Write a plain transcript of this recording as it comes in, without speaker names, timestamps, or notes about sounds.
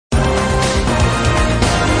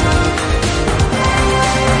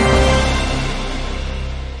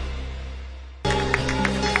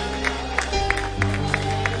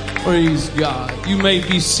Praise God. You may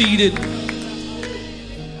be seated.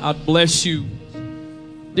 God bless you.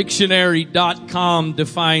 Dictionary.com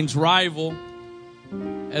defines rival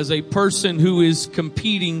as a person who is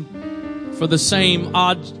competing for the same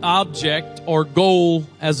object or goal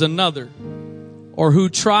as another, or who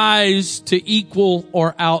tries to equal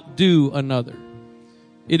or outdo another.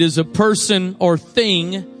 It is a person or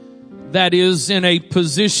thing that is in a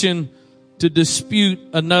position to dispute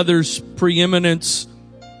another's preeminence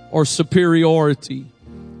or superiority.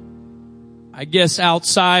 I guess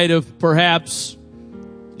outside of perhaps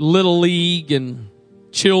Little League and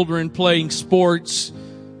children playing sports,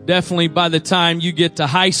 definitely by the time you get to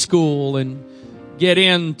high school and get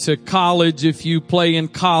into college, if you play in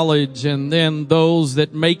college, and then those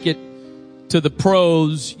that make it to the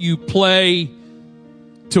pros, you play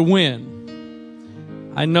to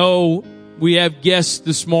win. I know we have guests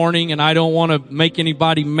this morning, and I don't want to make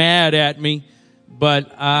anybody mad at me,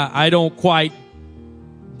 but I don't quite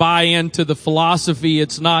buy into the philosophy.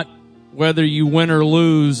 It's not whether you win or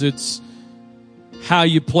lose, it's how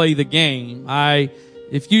you play the game.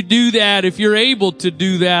 If you do that, if you're able to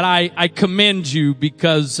do that, I commend you,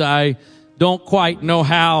 because I don't quite know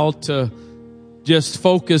how to just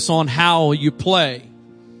focus on how you play.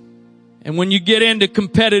 And when you get into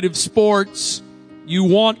competitive sports, you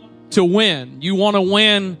want to win. You want to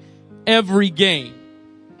win every game.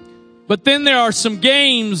 But then there are some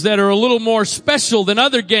games that are a little more special than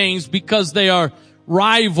other games because they are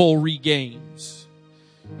rivalry games.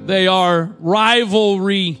 They are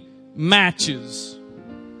rivalry matches.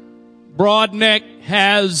 Broadneck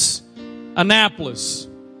has Annapolis.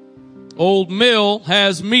 Old Mill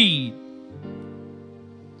has Meade.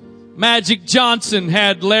 Magic Johnson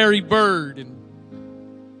had Larry Bird, and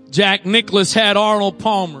Jack Nicklaus had Arnold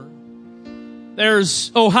Palmer.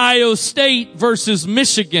 There's Ohio State versus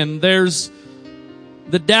Michigan. There's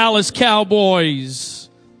the Dallas Cowboys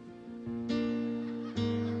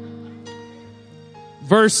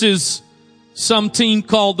versus some team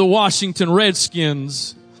called the Washington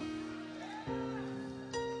Redskins.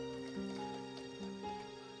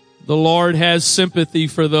 The Lord has sympathy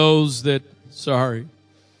for those that, sorry.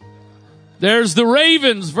 There's the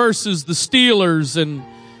Ravens versus the Steelers, and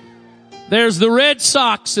there's the Red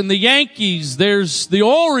Sox and the Yankees. There's the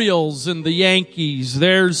Orioles and the Yankees.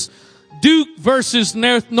 There's Duke versus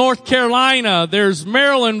North Carolina. There's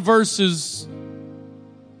Maryland versus...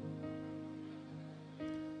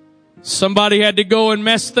 Somebody had to go and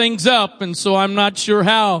mess things up, and so I'm not sure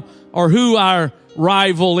how or who our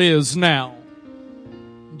rival is now.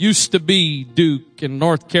 Used to be Duke and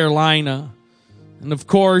North Carolina. And of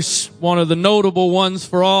course, one of the notable ones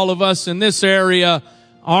for all of us in this area,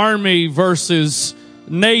 Army versus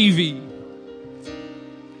Navy.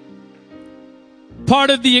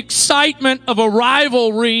 Part of the excitement of a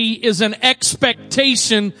rivalry is an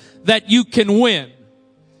expectation that you can win.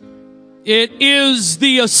 It is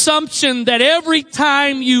the assumption that every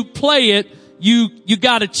time you play it, you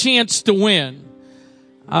got a chance to win.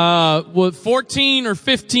 14 or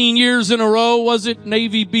 15 years in a row, was it?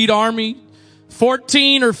 Navy beat Army.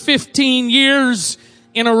 14 or 15 years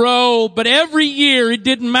in a row, but every year it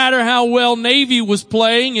didn't matter how well Navy was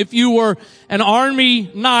playing. If you were an Army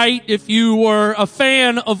Knight, if you were a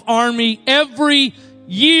fan of Army, every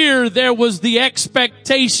year there was the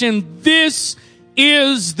expectation, this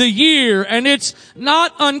is the year. And it's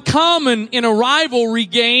not uncommon in a rivalry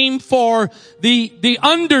game for the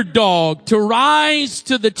underdog to rise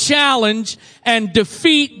to the challenge and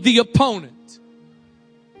defeat the opponent.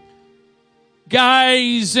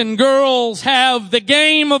 Guys and girls have the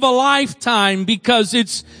game of a lifetime because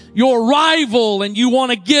it's your rival and you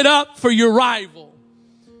want to get up for your rival.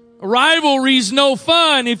 A rivalry's no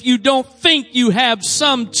fun if you don't think you have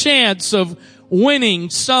some chance of winning,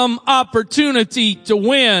 some opportunity to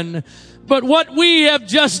win. But what we have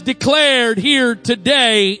just declared here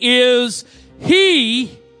today is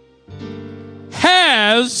He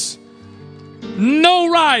has no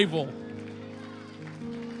rival.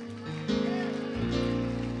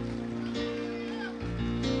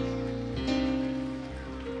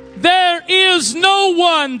 There is no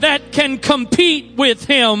one that can compete with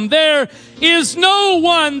Him. There is no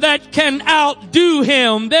one that can outdo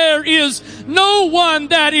Him. There is no one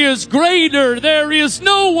that is greater. There is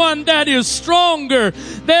no one that is stronger.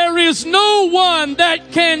 There is no one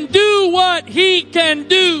that can do what He can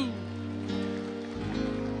do.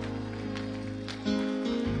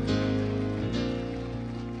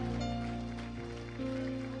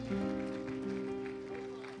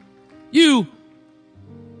 You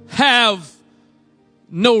have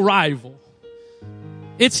no rival.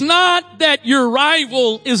 It's not that your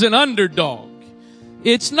rival is an underdog.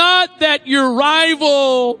 It's not that your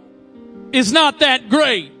rival is not that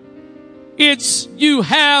great. It's you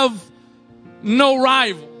have no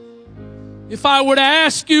rival. If I were to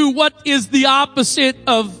ask you what is the opposite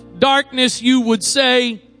of darkness, you would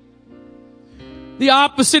say the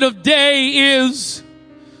opposite of day is,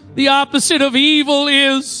 the opposite of evil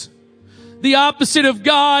is, the opposite of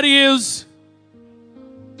God is.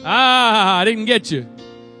 I didn't get you.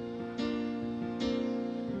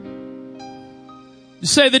 You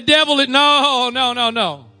say the devil is,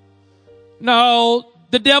 no. No,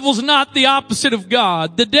 the devil's not the opposite of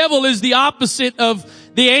God. The devil is the opposite of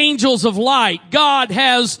the angels of light. God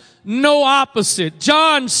has no opposite.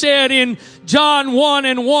 John said in John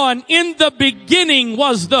 1:1, in the beginning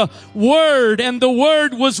was the Word, and the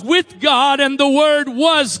Word was with God, and the Word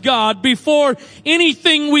was God. Before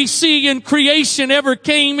anything we see in creation ever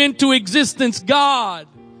came into existence, God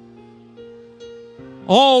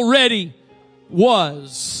already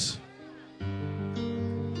was.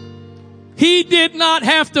 He did not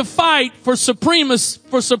have to fight for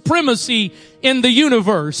supremacy in the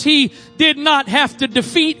universe. He did not have to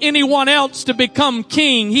defeat anyone else to become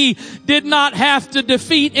king. He did not have to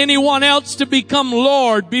defeat anyone else to become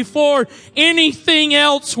Lord. Before anything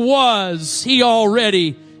else was, He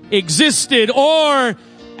already existed. Or,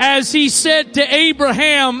 as He said to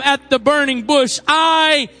Abraham at the burning bush,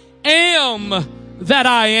 I am that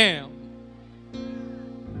I am.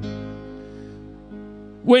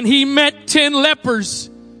 When He met 10 lepers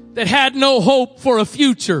that had no hope for a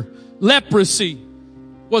future, leprosy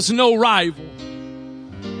was no rival.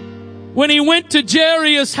 When He went to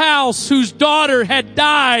Jairus' house, whose daughter had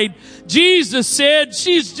died, Jesus said,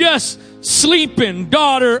 she's just sleeping.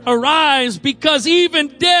 Daughter, arise, because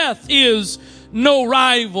even death is no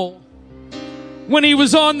rival. When He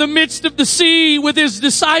was on the midst of the sea with His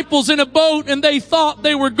disciples in a boat and they thought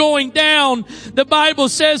they were going down, the Bible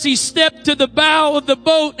says He stepped to the bow of the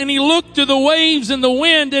boat and He looked to the waves and the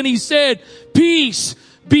wind and He said, peace,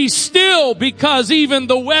 be still, because even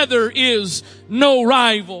the weather is no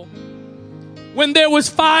rival. When there was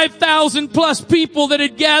 5,000 plus people that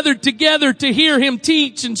had gathered together to hear Him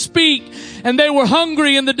teach and speak, and they were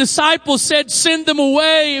hungry, and the disciples said, send them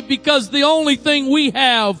away, because the only thing we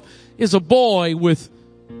have is a boy with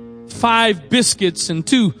 5 biscuits and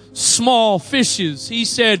 2 small fishes. He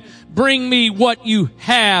said, bring me what you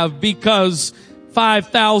have, because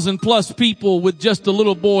 5,000 plus people with just a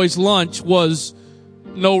little boy's lunch was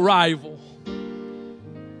no rival.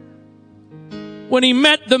 When He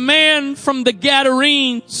met the man from the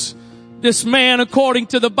Gadarenes, this man, according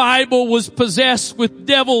to the Bible, was possessed with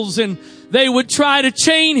devils, and they would try to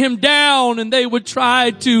chain him down, and they would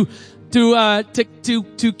try to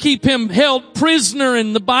keep him held prisoner.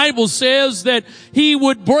 And the Bible says that he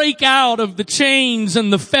would break out of the chains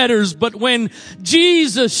and the fetters. But when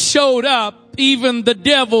Jesus showed up, even the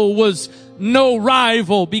devil was no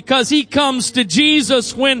rival, because he comes to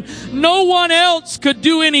Jesus when no one else could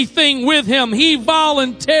do anything with him. He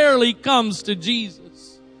voluntarily comes to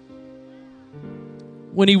Jesus.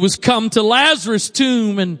 When he was come to Lazarus'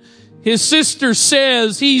 tomb, and his sister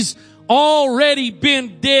says he's already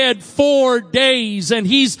been dead 4 days, and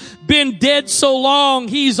he's been dead so long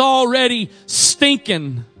he's already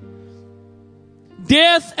stinking.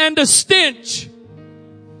 Death and a stench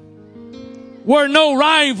were no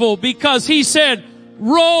rival, because he said,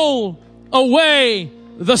 roll away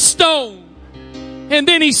the stone. And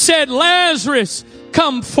then he said, Lazarus,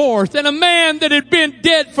 come forth. And a man that had been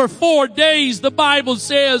dead for 4 days, the Bible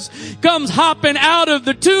says, comes hopping out of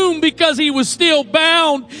the tomb, because he was still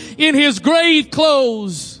bound in his grave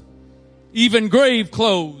clothes. Even grave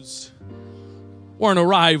clothes weren't a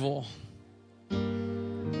rival.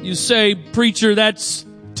 You say, preacher, that's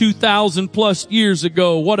 2,000 plus years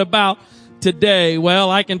ago. What about today? Well,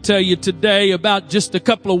 I can tell you today, about just a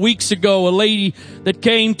couple of weeks ago, a lady that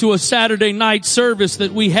came to a Saturday night service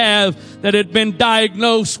that we have, that had been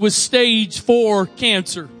diagnosed with stage 4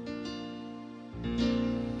 cancer.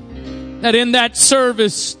 That in that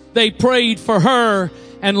service, they prayed for her.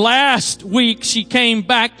 And last week, she came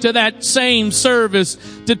back to that same service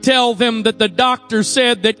to tell them that the doctor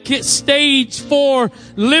said that stage 4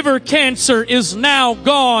 liver cancer is now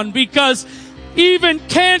gone, because even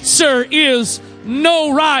cancer is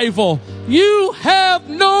no rival. You have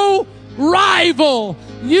no rival.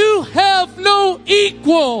 You have no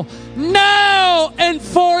equal. Now and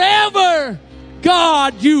forever,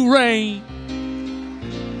 God, you reign.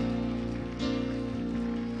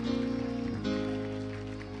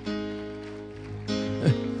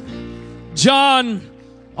 John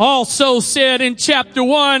also said in chapter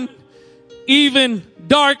 1, even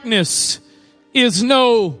darkness is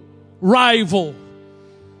no rival.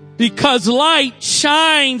 Because light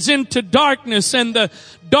shines into darkness, and the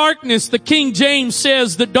darkness, the King James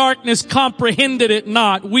says, the darkness comprehended it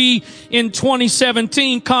not. We in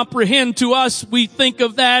 2017 comprehend. To us, we think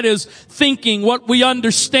of that as thinking, what we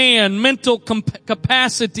understand, mental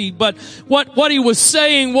capacity. But what he was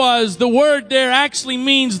saying was, the word there actually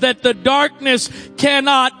means that the darkness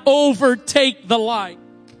cannot overtake the light.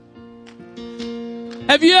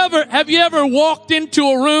 Have you ever walked into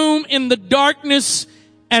a room in the darkness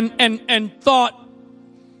and thought,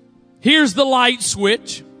 here's the light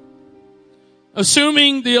switch,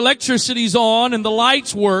 assuming the electricity's on and the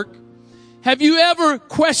lights work? Have you ever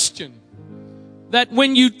questioned that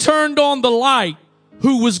when you turned on the light,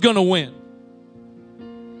 who was going to win?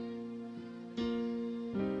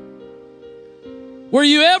 Were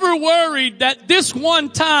you ever worried that this one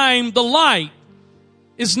time the light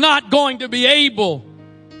is not going to be able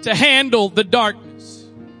to handle the darkness?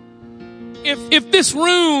 If this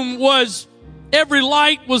room was, every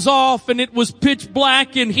light was off and it was pitch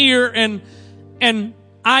black in here, and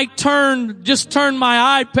I just turned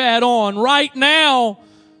my iPad on. Right now,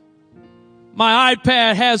 my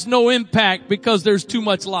iPad has no impact because there's too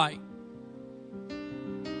much light.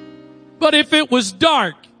 But if it was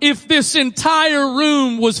dark, if this entire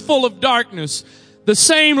room was full of darkness, the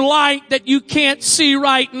same light that you can't see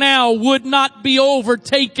right now would not be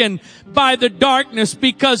overtaken by the darkness,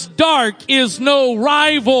 because dark is no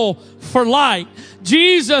rival for light.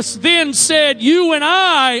 Jesus then said, you and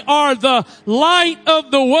I are the light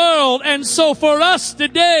of the world. And so for us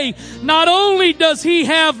today, not only does he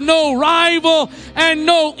have no rival and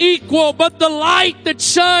no equal, but the light that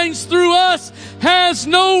shines through us has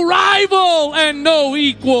no rival and no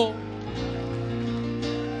equal.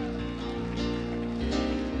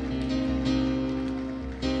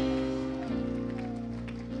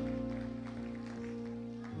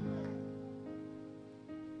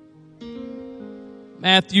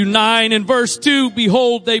 Matthew 9 and verse 2,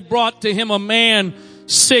 behold, they brought to him a man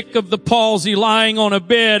sick of the palsy, lying on a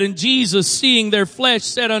bed. And Jesus, seeing their flesh,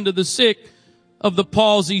 said unto the sick of the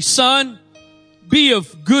palsy, Son, be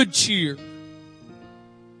of good cheer.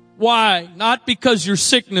 Why? Not because your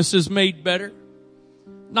sickness is made better,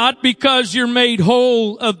 not because you're made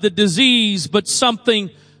whole of the disease, but something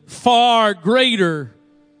far greater.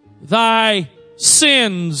 Thy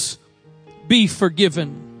sins be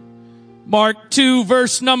forgiven. Mark 2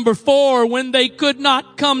 verse number 4, when they could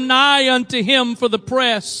not come nigh unto him for the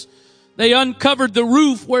press, they uncovered the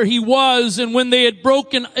roof where he was, and when they had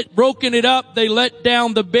broken it up, they let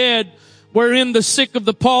down the bed wherein the sick of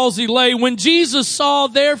the palsy lay. When Jesus saw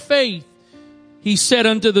their faith, he said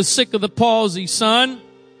unto the sick of the palsy, Son,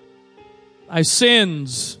 thy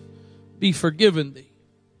sins be forgiven thee.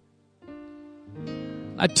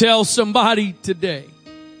 I tell somebody today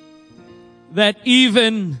that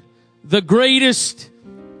even the greatest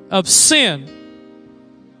of sin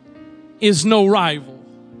is no rival.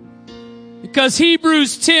 Because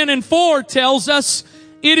Hebrews 10 and 4 tells us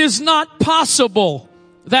it is not possible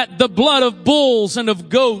that the blood of bulls and of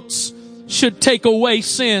goats should take away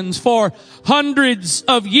sins. For hundreds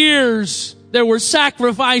of years there were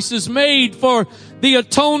sacrifices made for the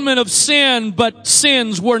atonement of sin, but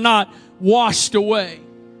sins were not washed away.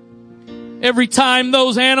 Every time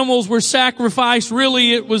those animals were sacrificed,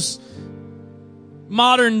 really it was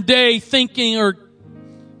modern day thinking, or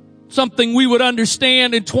something we would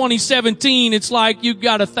understand in 2017. It's like you've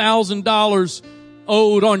got $1,000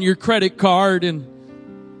 owed on your credit card, and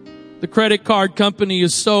the credit card company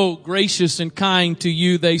is so gracious and kind to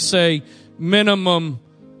you. They say minimum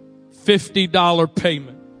 $50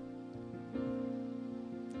 payment.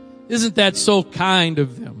 Isn't that so kind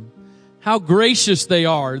of them? How gracious they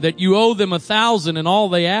are that you owe them $1,000 and all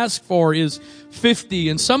they ask for is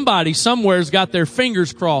 $50, and somebody somewhere's got their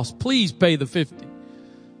fingers crossed. Please pay the $50.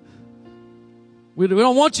 We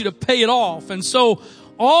don't want you to pay it off. And so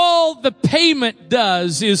all the payment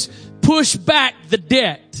does is push back the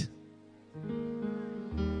debt.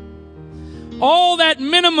 All that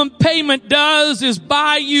minimum payment does is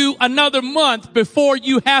buy you another month before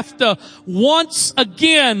you have to once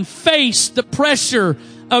again face the pressure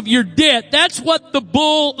of your debt. That's what the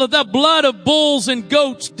blood of bulls and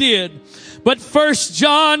goats did. But 1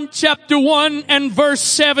 John chapter 1 and verse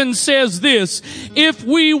 7 says this, if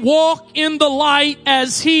we walk in the light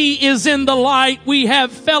as he is in the light, we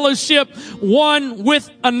have fellowship one with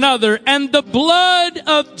another. And the blood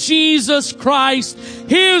of Jesus Christ,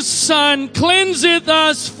 his Son, cleanseth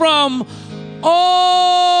us from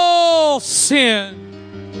all sin.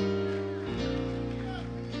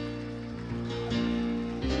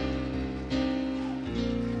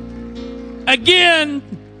 Again,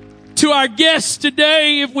 to our guests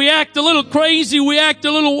today, if we act a little crazy, we act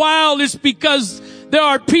a little wild, it's because there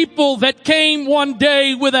are people that came one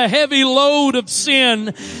day with a heavy load of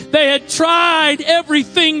sin. They had tried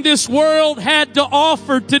everything this world had to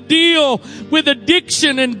offer to deal with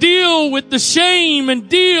addiction and deal with the shame and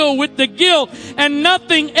deal with the guilt, and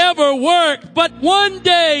nothing ever worked. But one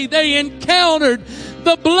day they encountered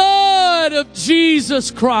the blood of Jesus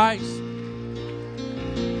Christ.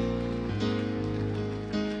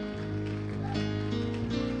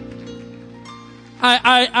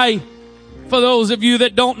 For those of you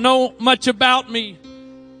that don't know much about me,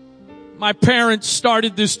 my parents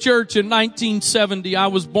started this church in 1970. I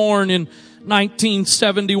was born in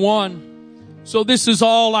 1971. So this is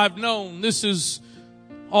all I've known. This is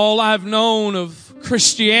all I've known of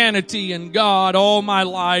Christianity and God all my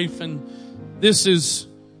life. And this is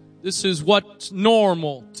what's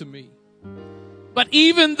normal to me. But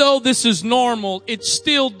even though this is normal, it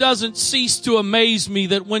still doesn't cease to amaze me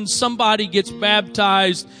that when somebody gets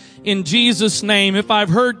baptized in Jesus' name, if I've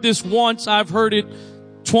heard this once, I've heard it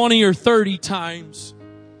 20 or 30 times.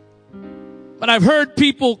 But I've heard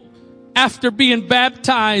people after being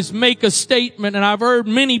baptized make a statement, and I've heard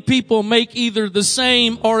many people make either the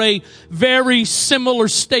same or a very similar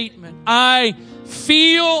statement. I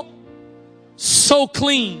feel so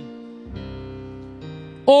clean.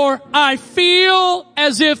 Or I feel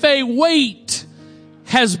as if a weight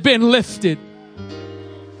has been lifted.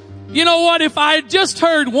 You know what? If I had just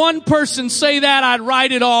heard one person say that, I'd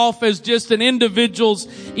write it off as just an individual's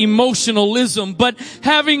emotionalism. But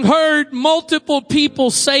having heard multiple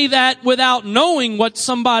people say that without knowing what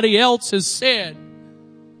somebody else has said,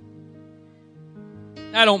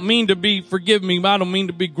 I don't mean to be, forgive me, I don't mean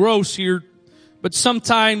to be gross here, but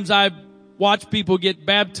sometimes I watch people get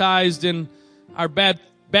baptized in our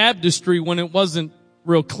baptistry when it wasn't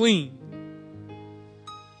real clean.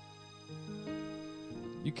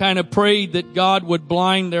 You kind of prayed that God would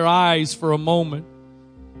blind their eyes for a moment.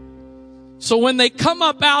 So when they come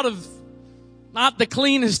up out of not the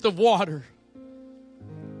cleanest of water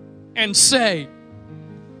and say,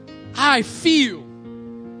 I feel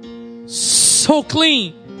so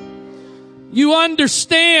clean, you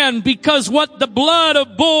understand, because what the blood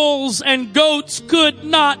of bulls and goats could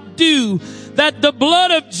not do, that the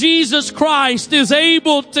blood of Jesus Christ is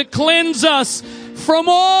able to cleanse us from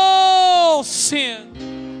all sin.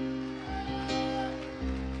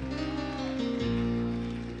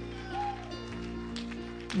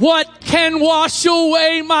 What can wash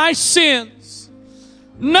away my sins?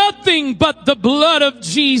 Nothing but the blood of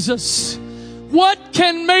Jesus. What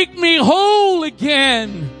can make me whole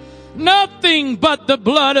again? Nothing but the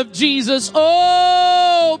blood of Jesus.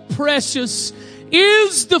 Oh, precious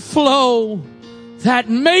is the flow that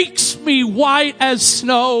makes me white as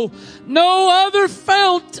snow. No other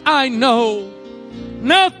fount I know.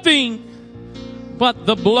 Nothing but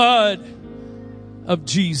the blood of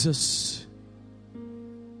Jesus.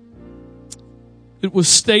 It was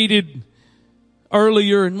stated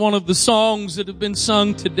earlier in one of the songs that have been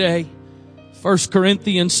sung today, 1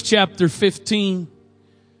 Corinthians chapter 15,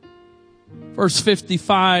 verse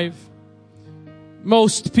 55.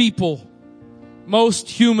 Most people, most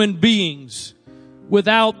human beings,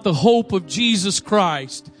 without the hope of Jesus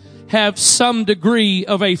Christ, have some degree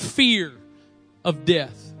of a fear of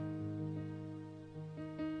death.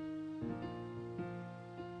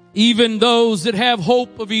 Even those that have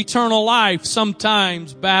hope of eternal life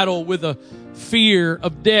sometimes battle with a fear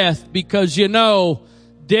of death, because you know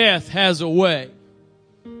death has a way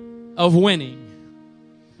of winning.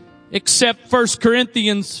 Except 1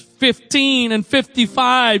 Corinthians 15 and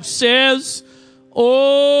 55 says,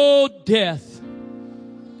 O death,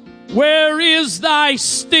 where is thy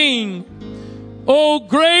sting? O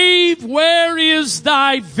grave, where is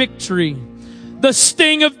thy victory? The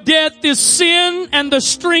sting of death is sin, and the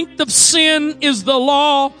strength of sin is the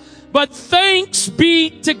law. But thanks be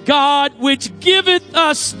to God, which giveth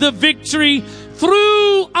us the victory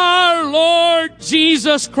through our Lord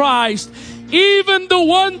Jesus Christ. Even the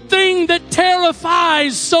one thing that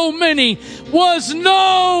terrifies so many was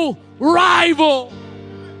no rival.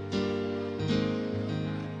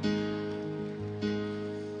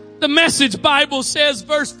 The Message Bible says,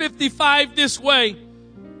 verse 55 this way.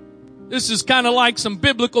 This is kind of like some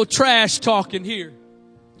biblical trash talking here.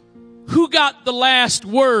 Who got the last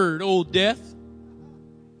word, O death?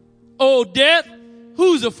 O death,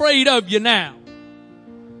 who's afraid of you now?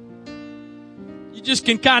 You just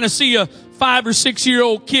can kind of see a 5 or 6 year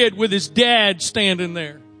old kid with his dad standing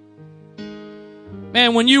there.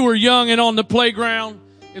 Man, when you were young and on the playground,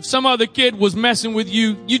 if some other kid was messing with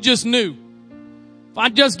you, you just knew. If I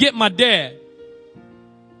just get my dad,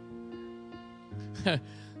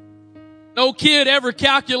 No kid ever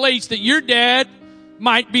calculates that your dad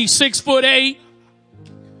might be 6'8",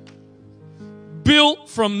 built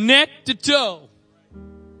from neck to toe.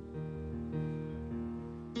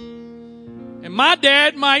 And my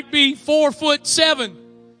dad might be 4'7",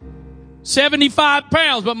 75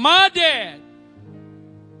 pounds. But my dad,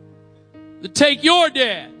 to take your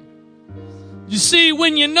dad, you see,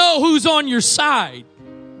 when you know who's on your side,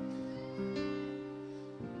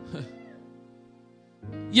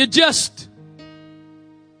 you just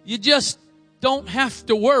don't have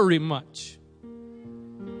to worry much.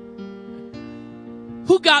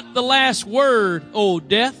 Who got the last word, old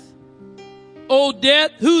death? Old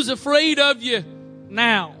death, who's afraid of you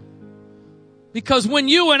now? Because when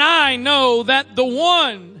you and I know that the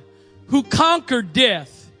one who conquered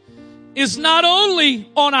death is not only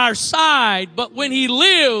on our side, but when he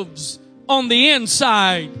lives on the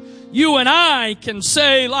inside, you and I can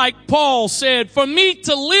say, like Paul said, for me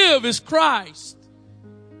to live is Christ,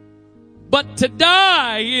 but to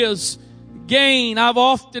die is gain.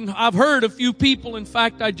 I've heard a few people, in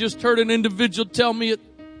fact, I just heard an individual tell me it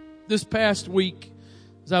this past week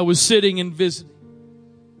as I was sitting and visiting.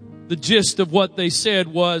 The gist of what they said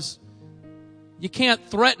was, you can't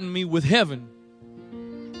threaten me with heaven.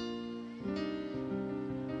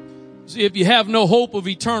 See, if you have no hope of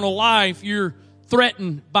eternal life, you're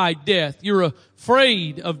threatened by death. You're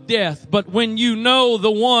afraid of death. But when you know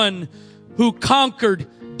the one who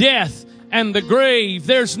conquered death and the grave,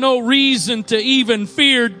 there's no reason to even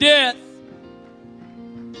fear death.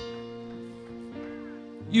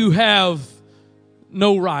 You have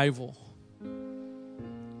no rival.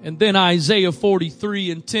 And then Isaiah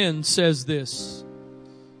 43:10 says this,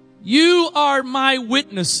 you are my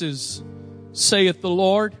witnesses, saith the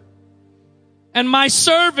Lord, and my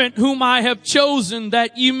servant whom I have chosen,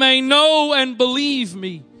 that you may know and believe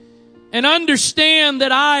me, and understand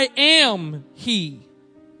that I am He.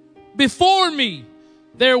 Before me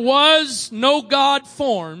there was no God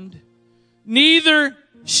formed, neither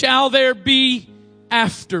shall there be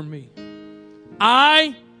after me.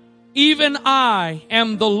 I, even I,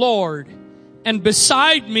 am the Lord, and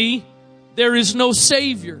beside me there is no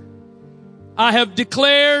Savior. I have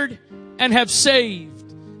declared and have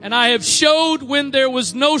saved, and I have showed when there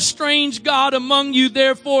was no strange God among you.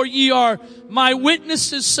 Therefore ye are my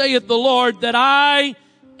witnesses, saith the Lord, that I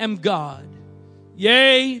am God.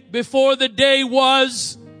 Yea, before the day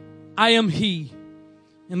was, I am He.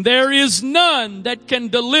 And there is none that can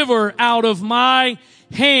deliver out of my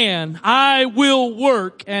hand. I will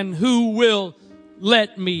work, and who will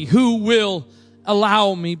let me? Who will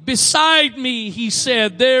allow me? Beside me, He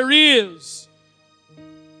said, there is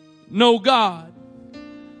no God.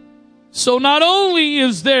 So not only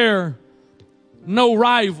is there no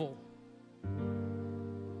rival,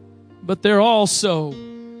 but there also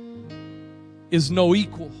is no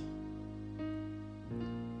equal.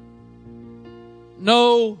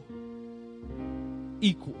 No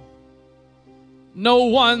equal. No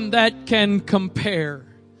one that can compare.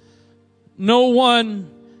 No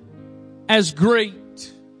one as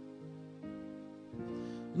great.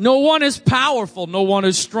 No one is powerful. No one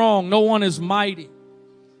is strong. No one is mighty.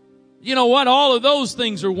 You know what? All of those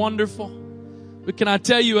things are wonderful. But can I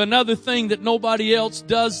tell you another thing that nobody else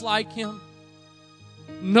does like Him?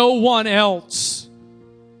 No one else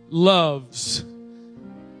loves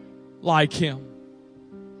like Him.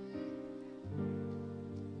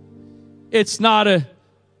 It's not an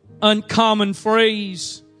uncommon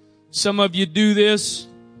phrase. Some of you do this.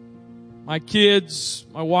 My kids,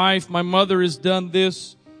 my wife, my mother has done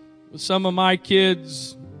this with some of my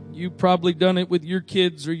kids. You've probably done it with your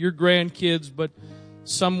kids or your grandkids, but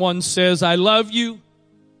someone says, I love you.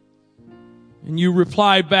 And you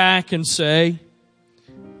reply back and say,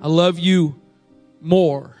 I love you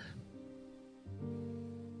more.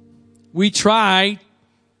 We try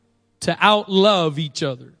to outlove each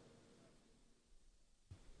other.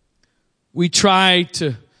 We try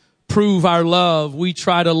to prove our love. We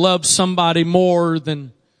try to love somebody more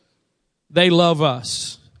than they love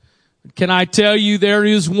us. Can I tell you, there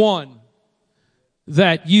is one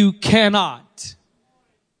that you cannot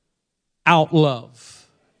outlove.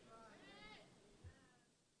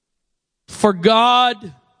 For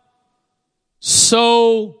God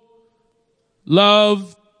so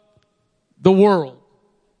loved the world.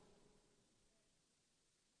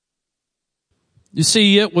 You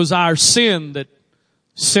see, it was our sin that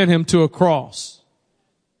sent Him to a cross.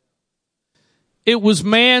 It was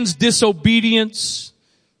man's disobedience.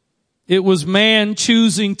 It was man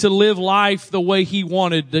choosing to live life the way he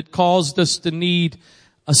wanted that caused us to need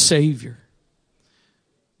a Savior.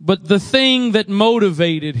 But the thing that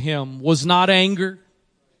motivated him was not anger,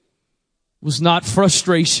 was not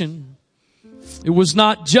frustration. It was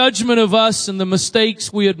not judgment of us and the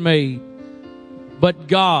mistakes we had made. But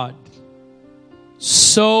God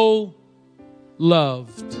so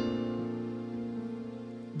loved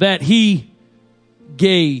that He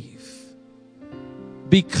gave,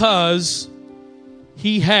 because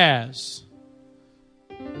He has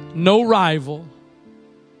no rival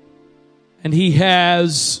and He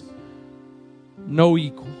has no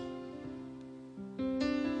equal.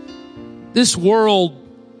 This world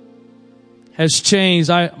has changed.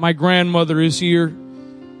 My grandmother is here.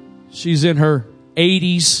 She's in her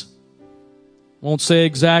 80s. Won't say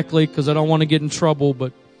exactly because I don't want to get in trouble,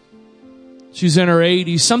 but she's in her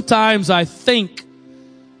 80s. Sometimes I think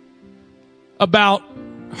about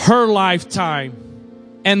her lifetime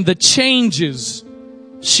and the changes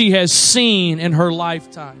she has seen in her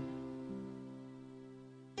lifetime.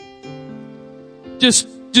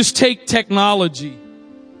 Just take technology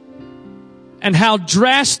and how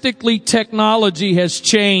drastically technology has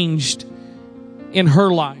changed in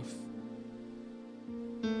her life.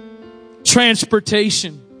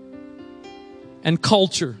 Transportation and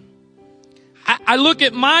culture. I look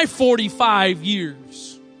at my 45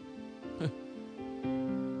 years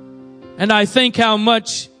and I think how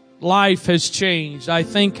much life has changed. I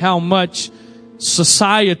think how much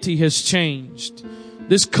society has changed.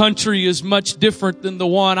 This country is much different than the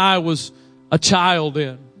one I was a child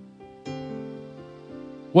in.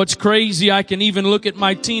 What's crazy, I can even look at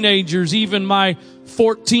my teenagers, even my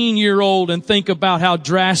 14-year-old, and think about how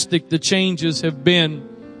drastic the changes have been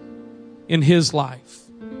in his life.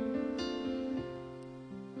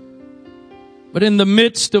 But in the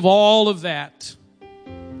midst of all of that,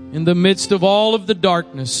 in the midst of all of the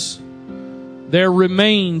darkness, there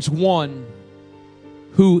remains one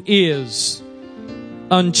who is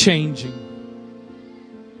unchanging.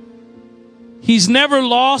 He's never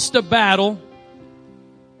lost a battle.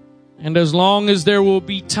 And as long as there will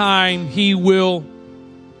be time, He will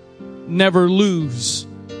never lose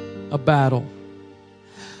a battle.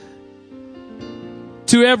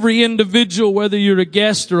 To every individual, whether you're a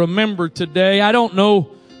guest or a member today, I don't know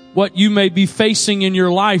what you may be facing in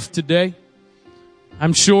your life today.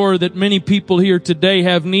 I'm sure that many people here today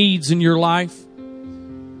have needs in your life.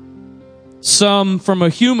 Some, from a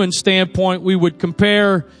human standpoint, we would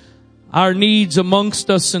compare our needs amongst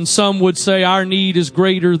us, and some would say our need is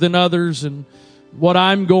greater than others, and what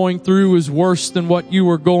I'm going through is worse than what you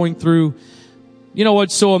are going through. You know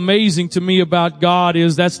what's so amazing to me about God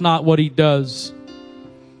is that's not what He does.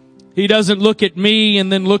 He doesn't look at me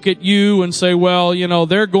and then look at you and say, well, you know,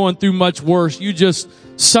 they're going through much worse. You just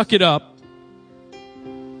suck it up.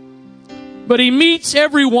 But He meets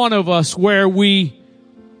every one of us where we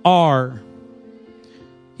are.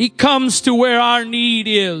 He comes to where our need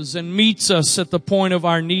is and meets us at the point of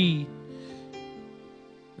our need.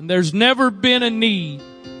 And there's never been a need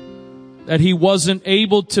that He wasn't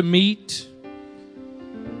able to meet.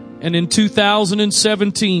 And in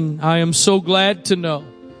 2017, I am so glad to know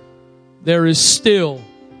there is still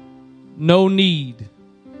no need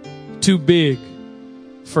too big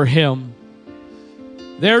for Him.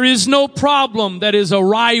 There is no problem that is a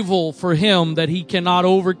rival for Him that He cannot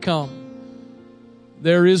overcome.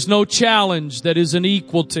 There is no challenge that is an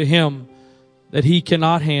equal to Him that He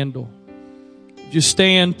cannot handle. Would you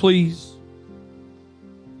stand, please?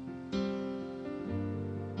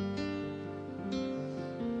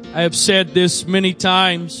 I have said this many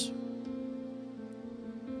times,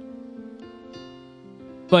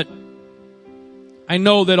 but I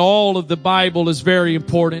know that all of the Bible is very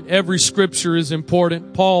important. Every scripture is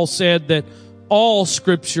important. Paul said that all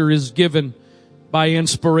scripture is given by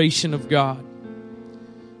inspiration of God.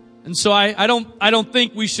 And so I don't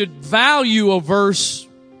think we should value a verse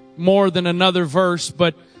more than another verse,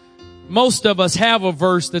 but most of us have a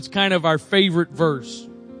verse that's kind of our favorite verse.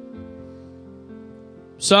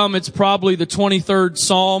 Some, it's probably the 23rd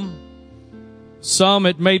Psalm. Some,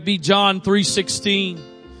 it may be John 3:16.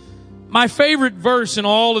 My favorite verse in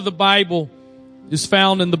all of the Bible is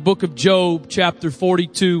found in the book of Job, chapter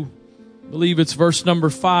 42. I believe it's verse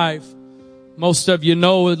number 5. Most of you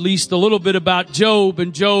know at least a little bit about Job,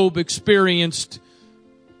 and Job experienced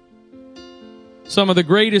some of the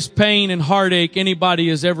greatest pain and heartache anybody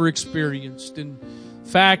has ever experienced. In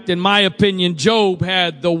fact, in my opinion, Job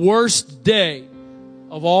had the worst day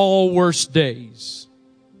of all worst days.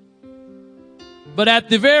 But at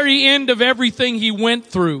the very end of everything he went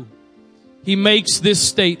through, he makes this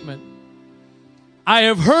statement: I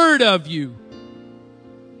have heard of you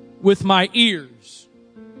with my ears,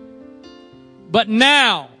 but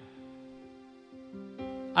now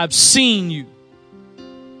I've seen you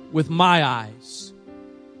with my eyes.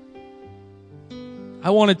 I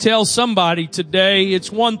want to tell somebody today,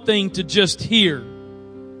 it's one thing to just hear.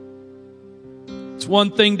 It's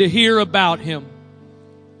one thing to hear about Him.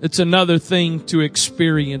 It's another thing to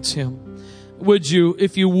experience Him. Would you,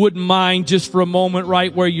 if you wouldn't mind, just for a moment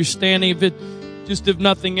right where you're standing, if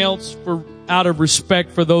nothing else, out of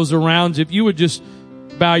respect for those around you, if you would just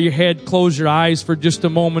bow your head, close your eyes for just a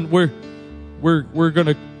moment. We're going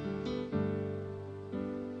to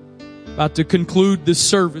about to conclude this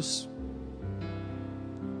service.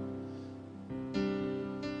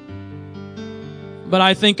 But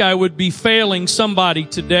I think I would be failing somebody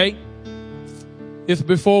today if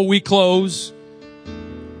before we close,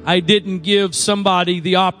 I didn't give somebody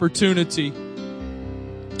the opportunity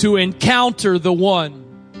to encounter the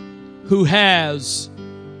one who has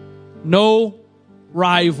no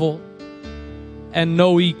rival and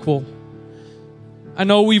no equal. I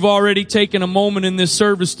know we've already taken a moment in this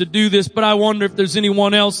service to do this, but I wonder if there's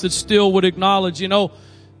anyone else that still would acknowledge,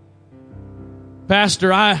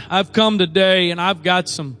 Pastor, I've come today and I've got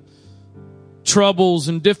some troubles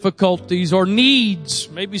and difficulties or needs.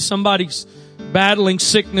 Maybe somebody's battling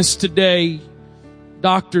sickness today.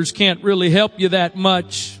 Doctors can't really help you that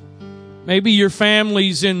much. Maybe your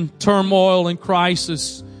family's in turmoil and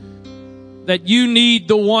crisis. That you need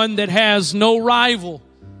the one that has no rival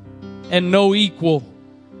and no equal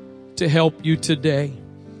to help you today.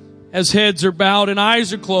 As heads are bowed and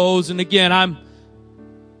eyes are closed, and again,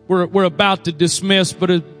 we're about to dismiss,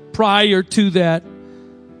 but prior to that,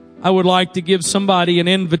 I would like to give somebody an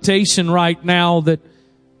invitation right now that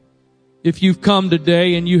if you've come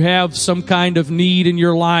today and you have some kind of need in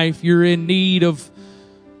your life, you're in need of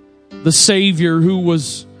the Savior who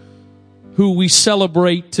we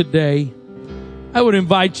celebrate today, I would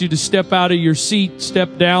invite you to step out of your seat,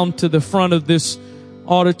 step down to the front of this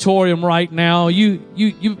auditorium right now. You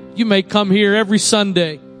may come here every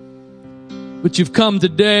Sunday, but you've come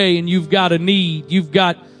today and you've got a need. You've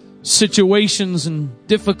got situations and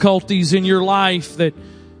difficulties in your life that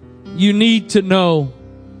you need to know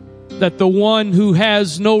that the one who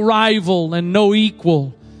has no rival and no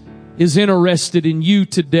equal is interested in you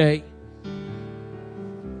today.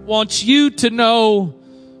 Wants you to know,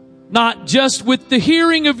 not just with the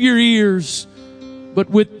hearing of your ears, but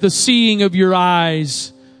with the seeing of your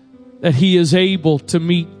eyes, that He is able to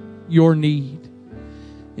meet your need.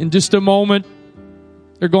 In just a moment,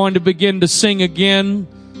 they're going to begin to sing again.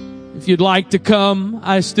 If you'd like to come,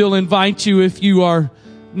 I still invite you. If you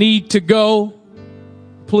need to go,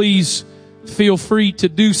 please feel free to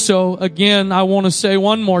do so. Again, I want to say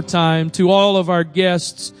one more time to all of our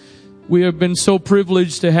guests, we have been so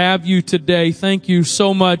privileged to have you today. Thank you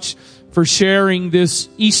so much for sharing this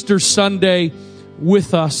Easter Sunday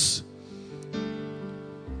with us.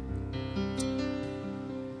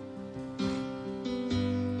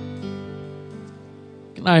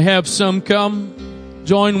 Can I have some come?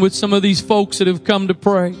 Join with some of these folks that have come to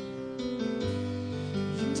pray.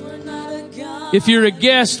 If you're a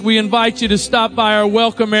guest, we invite you to stop by our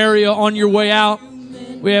welcome area on your way out.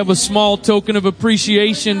 We have a small token of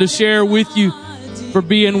appreciation to share with you for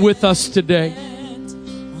being with us today.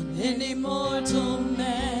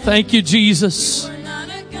 Thank you, Jesus.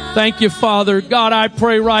 Thank you, Father. God, I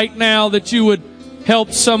pray right now that you would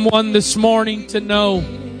help someone this morning to know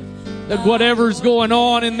that whatever's going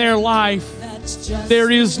on in their life, there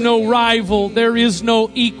is no rival, there is no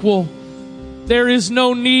equal. There is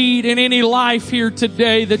no need in any life here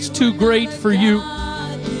today that's too great for you.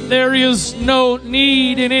 There is no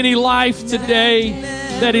need in any life today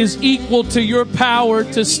that is equal to your power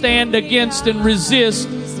to stand against and resist.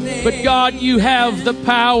 But God, you have the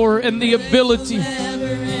power and the ability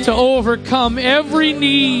to overcome every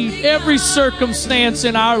need, every circumstance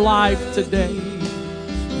in our life today.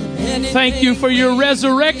 Thank you for your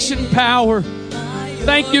resurrection power.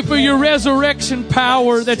 Thank you for your resurrection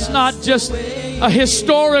power that's not just a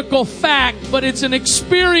historical fact, but it's an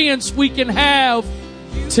experience we can have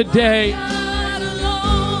today.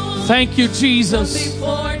 Thank you, Jesus.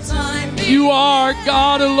 You are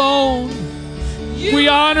God alone. We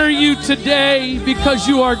honor you today because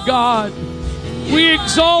you are God. We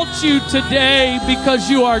exalt you today because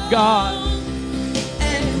you are God.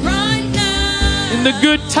 In the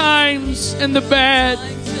good times and the bad,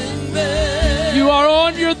 you are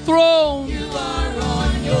on your throne.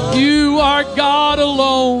 You are God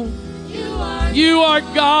alone. You are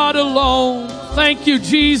God alone. Thank you,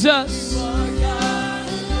 Jesus.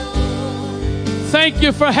 Thank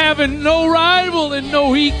you for having no rival and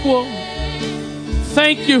no equal.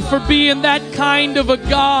 Thank you for being that kind of a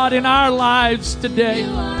God in our lives today.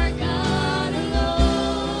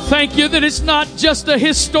 Thank you that it's not just a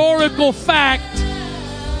historical fact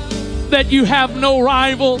that you have no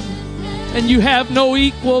rival and you have no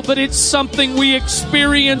equal, but it's something we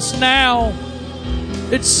experience now.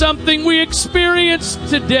 It's something we experience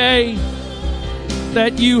today,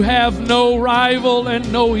 that you have no rival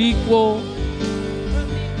and no equal.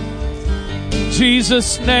 In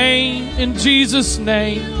Jesus' name.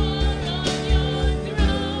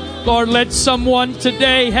 Lord, let someone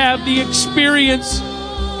today have the experience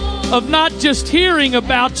of not just hearing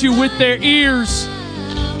about you with their ears,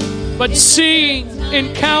 but seeing,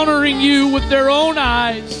 encountering you with their own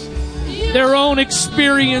eyes, their own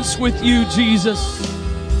experience with you, Jesus.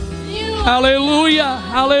 Hallelujah,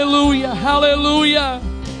 hallelujah, hallelujah.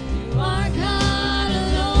 You are God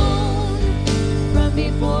alone from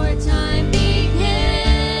before time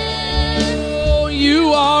began. Oh,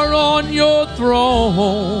 you are on your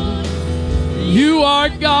throne. You are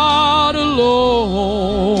God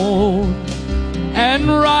alone. And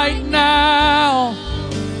right now,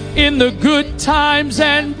 in the good times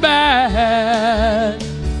and bad,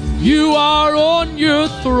 you are on your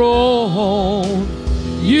throne.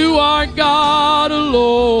 You are God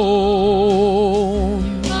alone.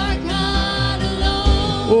 You are God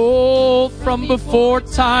alone. Oh, from before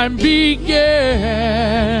time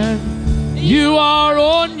began, you are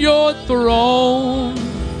on your throne.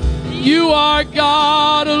 You are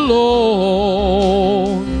God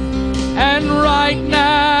alone. And right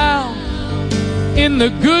now, in the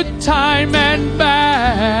good time and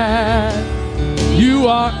bad, you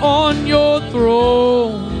are on your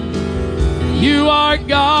throne. You are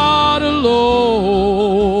God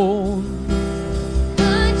alone.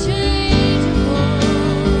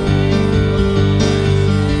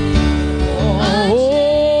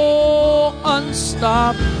 Oh,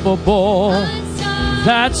 unstoppable.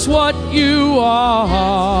 That's what you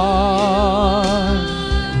are.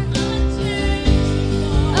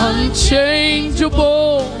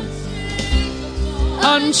 Unchangeable,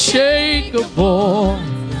 unshakable,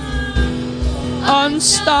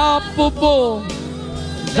 unstoppable.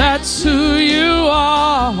 That's who you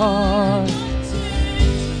are.